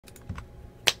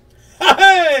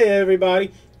Hey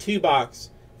everybody, 2-box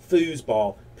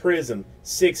foosball Prizm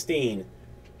 16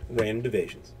 random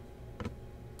divisions.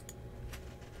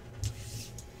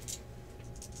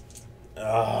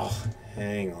 Oh,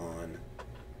 hang on.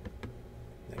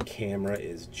 The camera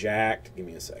is jacked. Give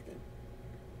me a second.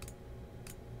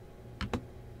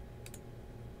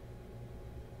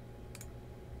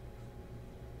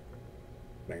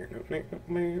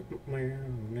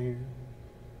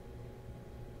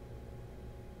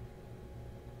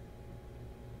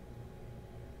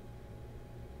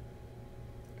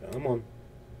 Come on.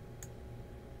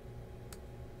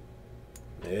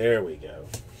 There we go.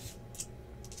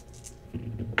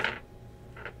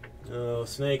 Oh,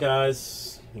 snake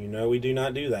eyes. You know we do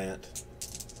not do that.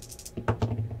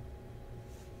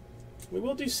 We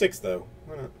will do 6 though.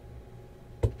 Why not?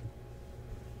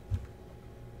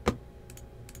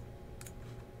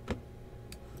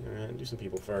 Alright, do some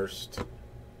people first.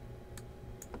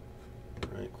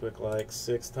 Alright, quick like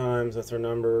 6 times. That's our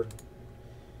number.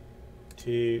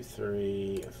 2,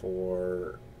 3,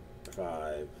 4,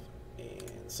 5,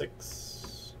 and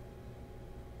 6.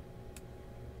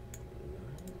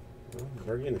 Well,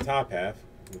 we're getting the top half,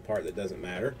 the part that doesn't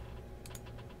matter.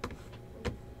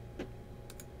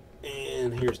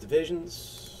 And here's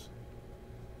divisions.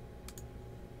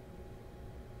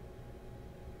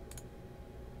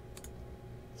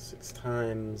 Six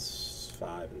times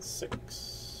 5 and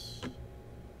 6.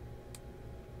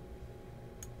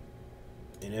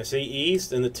 NFC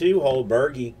East and the 2-hole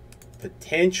Bergie.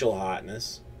 Potential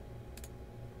hotness.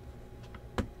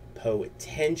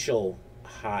 Potential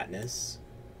hotness.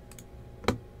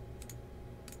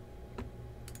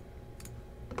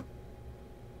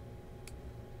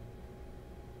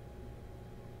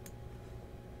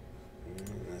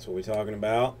 That's what we're talking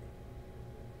about.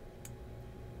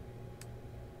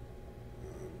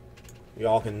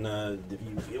 Y'all can,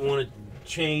 if you want to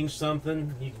change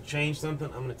something, you can change something.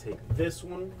 I'm going to take this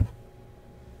one, and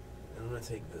I'm going to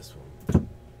take this one.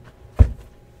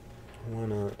 Why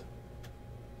not?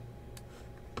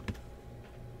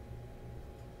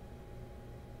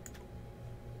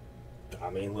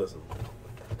 I mean, listen,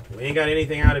 we ain't got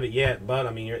anything out of it yet, but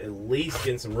I mean, you're at least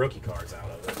getting some rookie cards out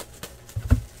of it.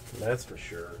 That's for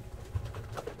sure.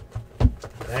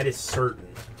 That is certain.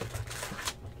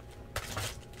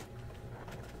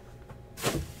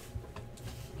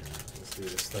 Let's do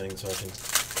this thing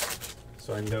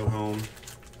so I can go home.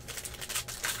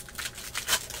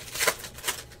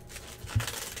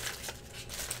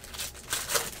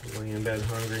 Laying in bed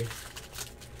hungry.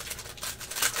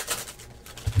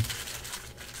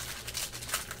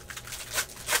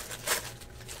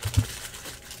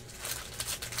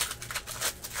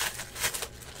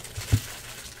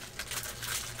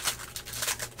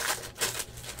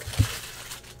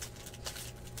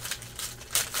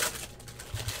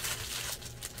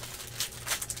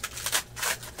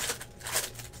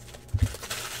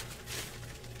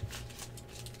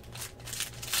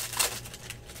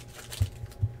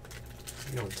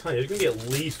 You know, I'm telling you, there's going to be at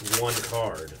least one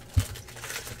card.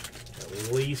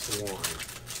 At least one.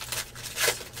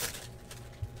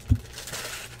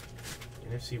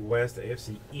 NFC West,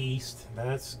 AFC East.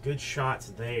 That's good shots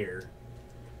there.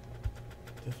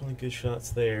 Definitely good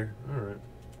shots there. Alright.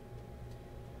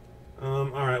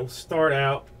 Alright, we'll start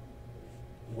out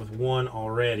with one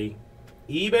already.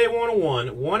 eBay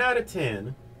 101, 1 out of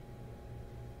 10.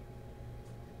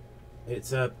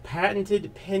 It's a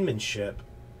patented penmanship.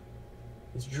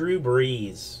 It's Drew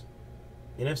Brees,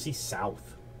 NFC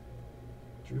South.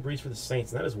 Drew Brees for the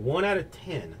Saints, and that is 1 out of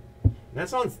 10. And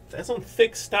that's on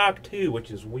thick stock too, which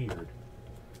is weird.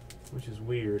 Which is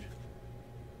weird.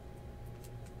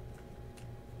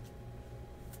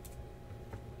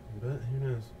 But who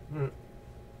knows? All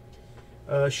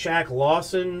right. Shaq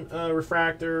Lawson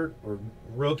refractor or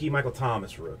rookie. Michael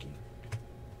Thomas rookie.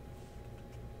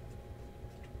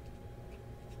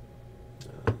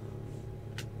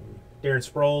 Darren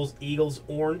Sproles, Eagles,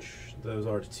 orange. Those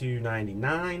are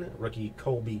 $2.99. Rookie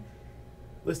Colby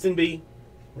Listenby,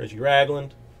 Reggie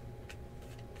Ragland.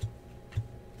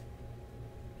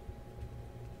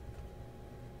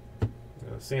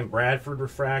 Sam Bradford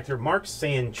refractor. Mark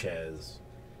Sanchez,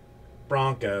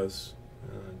 Broncos.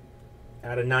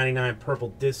 Out of 99, purple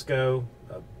disco.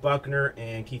 Buckner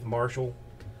and Keith Marshall,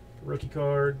 rookie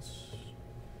cards.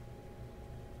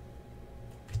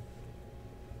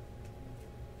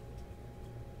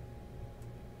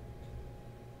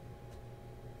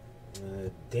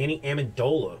 Danny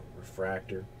Amendola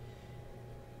refractor.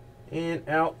 And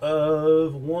out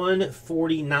of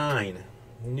 149,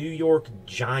 New York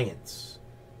Giants.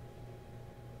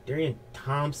 Darian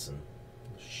Thompson,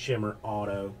 shimmer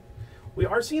auto. We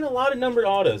are seeing a lot of numbered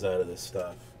autos out of this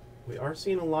stuff. We are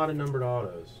seeing a lot of numbered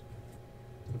autos.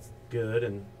 That's good,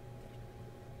 and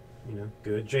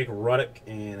good. Jake Ruddock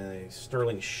and a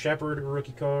Sterling Shepard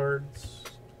rookie cards.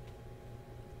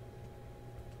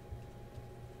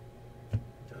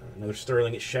 Another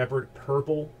Sterling Shepard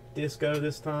purple disco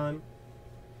this time.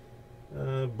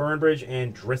 Burnbridge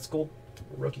and Driscoll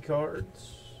rookie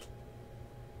cards.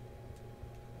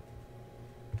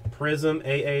 Prizm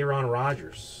AA Ron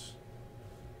Rodgers.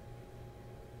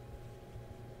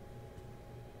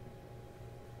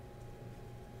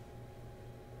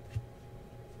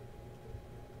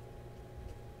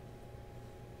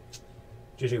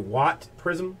 JJ Watt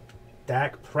Prizm.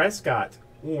 Dak Prescott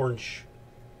orange.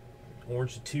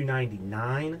 Orange to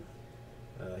 299.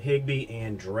 Higbee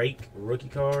and Drake rookie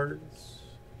cards.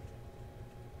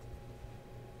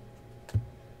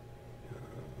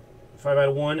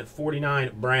 5/1,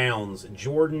 49 Browns.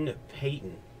 Jordan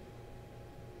Payton.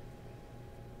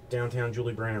 Downtown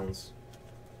Julie Browns.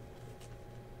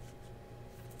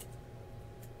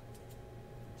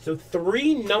 So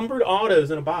 3 numbered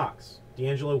autos in a box.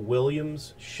 D'Angelo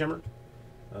Williams Shimmer.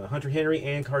 Hunter Henry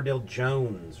and Cardale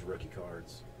Jones rookie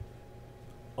cards.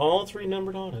 All 3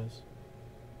 numbered autos.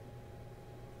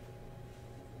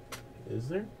 Is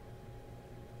there?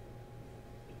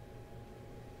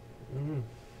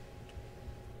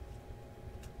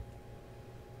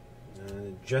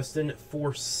 Justin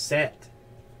Forsett.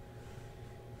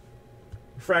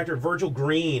 Refractor Virgil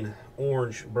Green,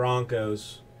 orange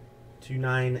Broncos,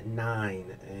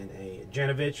 299, and a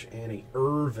Janovich and a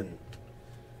Irvin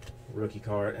rookie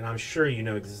card. And I'm sure you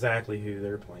know exactly who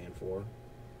they're playing for.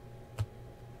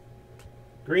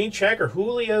 Green checker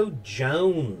Julio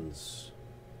Jones.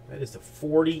 That is the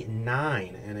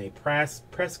 49, and a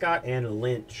Prescott and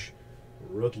Lynch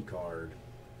rookie card.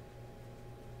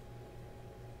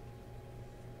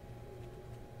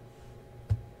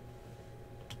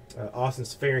 Austin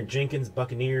Safarian Jenkins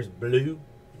Buccaneers blue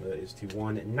is to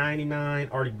 199.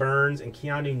 Artie Burns and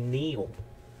Keanu Neal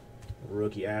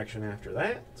rookie action after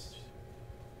that.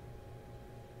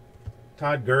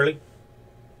 Todd Gurley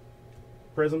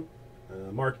Prizm.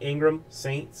 Mark Ingram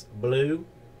Saints blue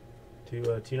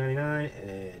to 299.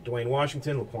 Dwayne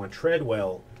Washington, Laquan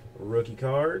Treadwell rookie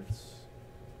cards.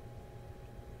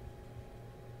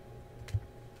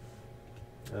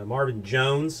 Marvin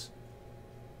Jones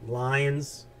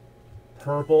Lions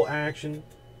purple action.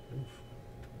 Oof.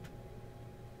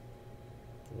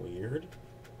 Weird.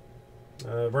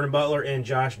 Vernon Butler and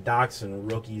Josh Doxson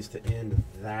rookies to end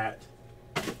that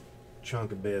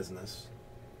chunk of business.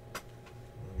 Let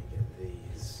me get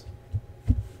these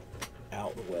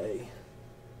out of the way.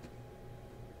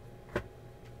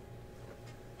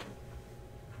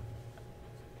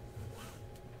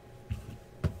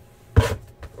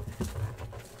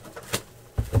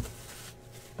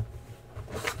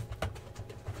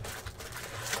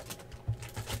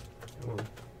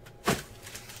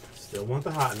 Still want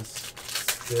the hotness.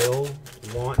 Still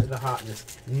want the hotness.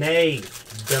 Nay,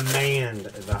 demand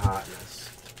the hotness.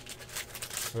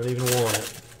 Don't even want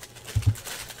it.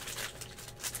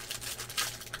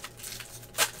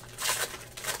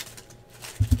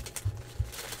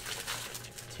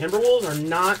 Timberwolves are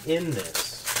not in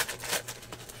this.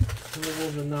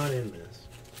 Timberwolves are not in this.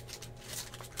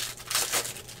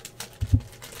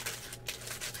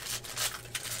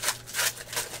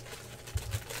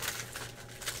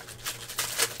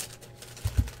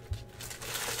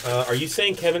 Are you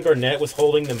saying Kevin Garnett was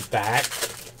holding them back,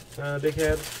 Big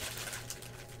Head?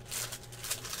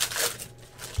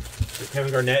 That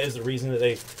Kevin Garnett is the reason that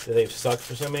they've sucked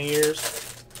for so many years?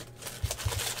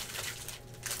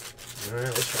 All right,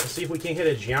 let's see if we can't hit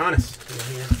a Giannis in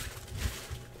here.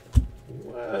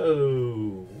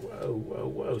 Whoa, whoa, whoa,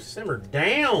 whoa! Simmer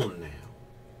down now.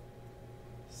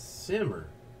 Simmer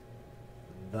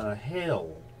the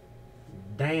hell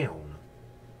down.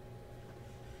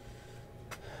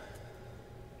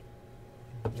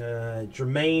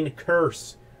 Jermaine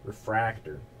Kearse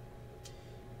refractor.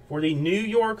 For the New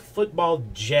York Football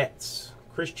Jets,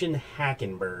 Christian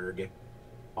Hackenberg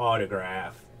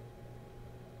autograph.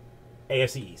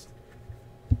 AFC East.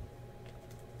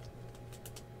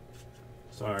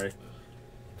 Sorry.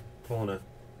 Pulling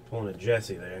a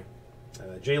Jesse there.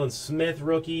 Jalen Smith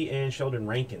rookie and Sheldon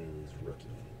Rankins rookie.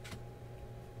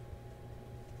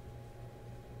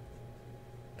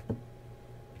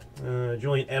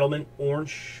 Julian Edelman,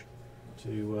 orange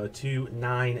to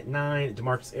 299.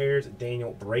 DeMarcus Ayers,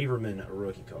 Daniel Braverman,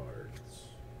 rookie cards.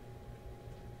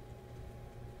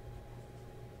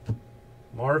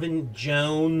 Marvin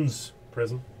Jones,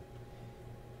 Prizm.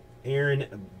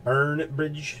 Aaron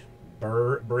Burbridge,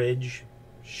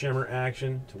 Shimmer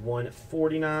action to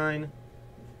 149. And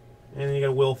then you got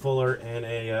a Will Fuller and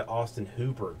a Austin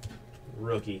Hooper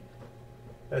rookie.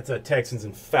 That's Texans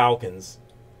and Falcons.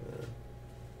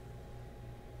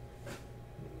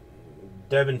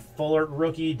 Devin Fuller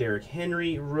rookie. Derrick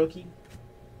Henry rookie.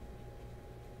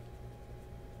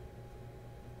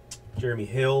 Jeremy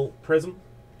Hill Prizm.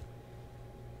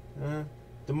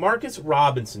 DeMarcus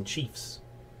Robinson Chiefs.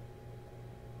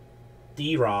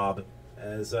 D-Rob,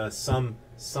 as some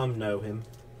know him.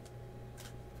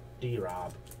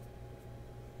 D-Rob.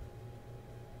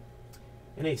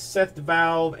 And a Seth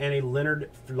Valve and a Leonard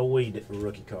Floyd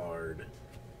rookie card.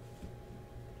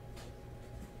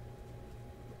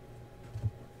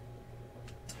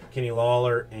 Kenny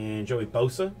Lawler and Joey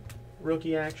Bosa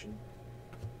rookie action.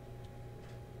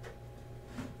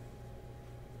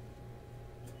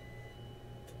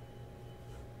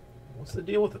 What's the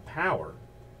deal with the power?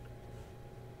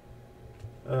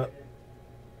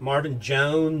 Marvin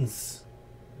Jones.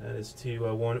 That is to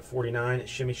 149 at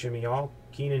Shimmy Shimmy Y'all.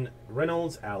 Keenan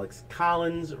Reynolds, Alex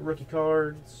Collins rookie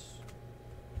cards.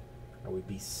 I would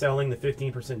be selling the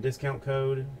 15% discount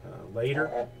code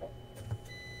later.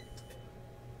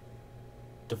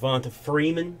 Devonta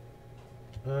Freeman.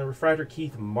 Refractor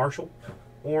Keith Marshall.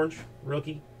 Orange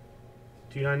rookie.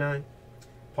 299.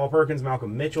 Paul Perkins,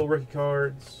 Malcolm Mitchell rookie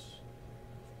cards.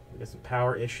 We got some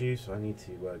power issues, so I need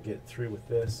to get through with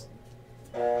this.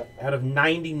 Out of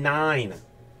 99,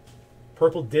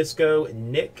 Purple Disco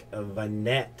Nick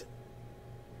Vanette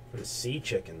for the Sea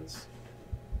Chickens.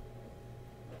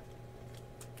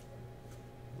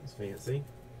 That's fancy.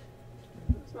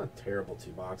 It's not terrible,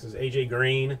 2 boxes. AJ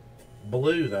Green,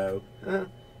 blue though,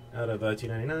 out of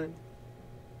 299.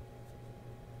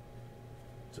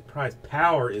 Surprise,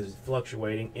 power is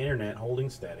fluctuating, internet holding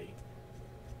steady.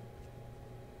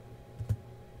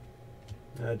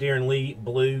 Darren Lee,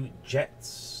 blue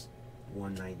Jets,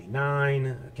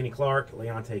 199. Kenny Clark,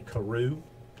 Leonte Carew.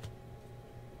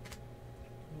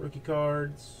 Rookie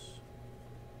cards.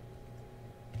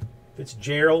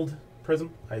 Fitzgerald, Prizm.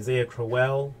 Isaiah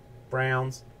Crowell,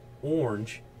 Browns,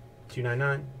 orange,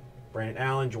 299. Brandon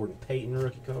Allen, Jordan Payton,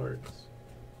 rookie cards.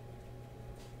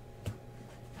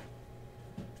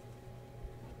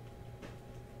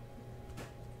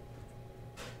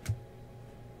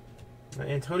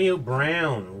 Antonio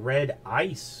Brown, red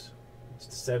ice,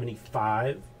 it's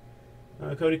 75.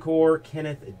 Cody Core,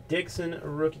 Kenneth Dixon,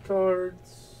 rookie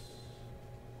cards.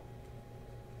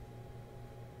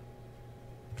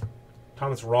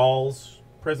 Thomas Rawls,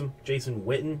 Prizm. Jason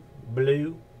Witten,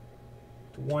 blue,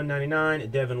 to 199.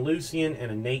 Devin Lucien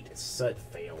and a Nate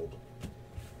Sutfeld.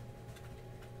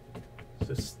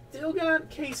 So still got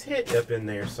case hit up in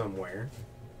there somewhere.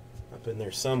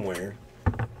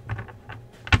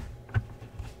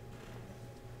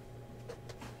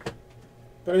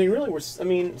 But I mean, really, we're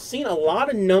seeing a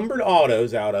lot of numbered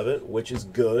autos out of it, which is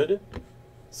good.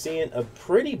 Seeing a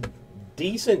pretty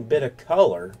decent bit of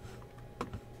color.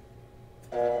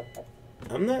 I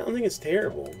don't think it's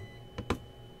terrible.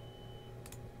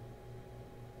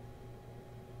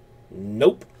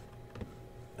 Nope.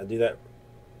 I do that.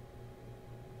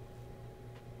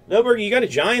 No, Bergie, you got a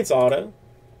Giants auto.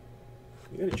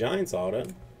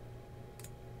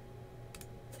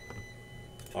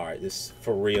 All right, this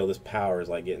for real. This power is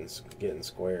like getting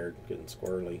squared, getting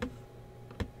squirrely.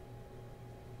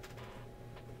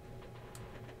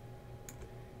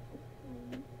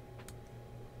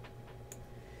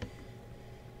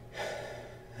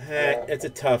 It's a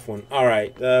tough one. All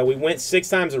right, we went 6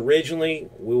 times originally.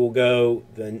 We will go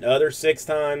the other 6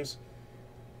 times.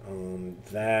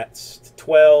 That's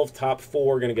 12. Top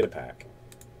 4 going to get a pack.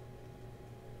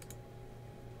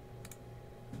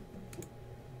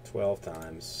 12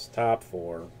 times. Top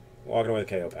 4. Walking away with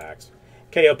KO packs.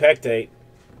 KO Pectate.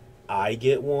 I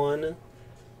get 1.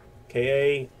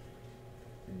 KA.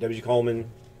 WG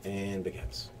Coleman. And Big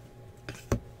Hips.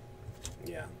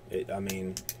 Yeah. I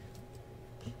mean,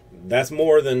 that's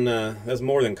more than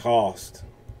cost.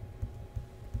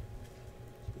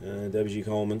 WG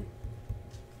Coleman.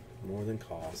 More than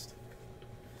cost.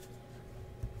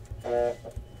 I'm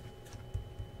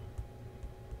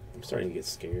starting to get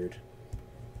scared.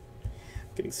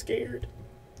 Getting scared.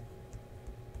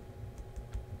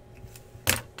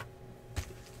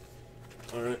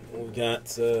 All right, we've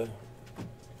got. All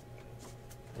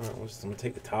right, I'm gonna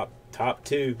take the top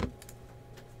 2.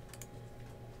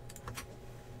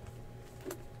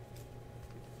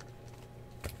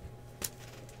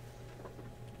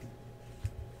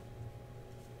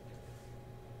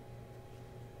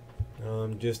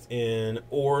 Just in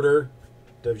order.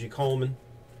 WG Coleman.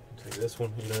 Take this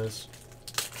one. Who knows?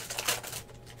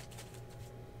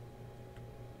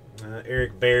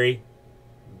 Eric Berry,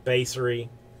 Basery,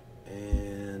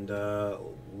 and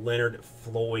Leonard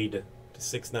Floyd to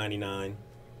 $6.99.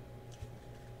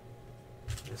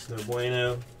 That's no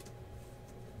bueno.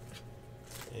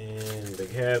 And Big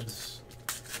Hebs.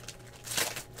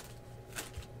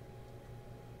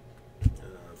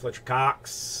 Fletcher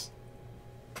Cox.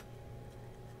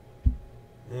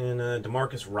 And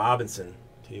DeMarcus Robinson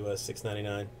to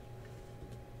 $6.99.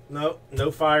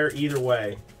 No fire either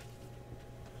way.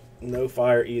 No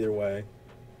fire either way.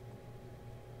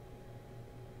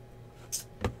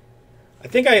 I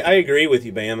think I agree with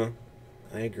you, Bama.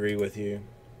 I agree with you.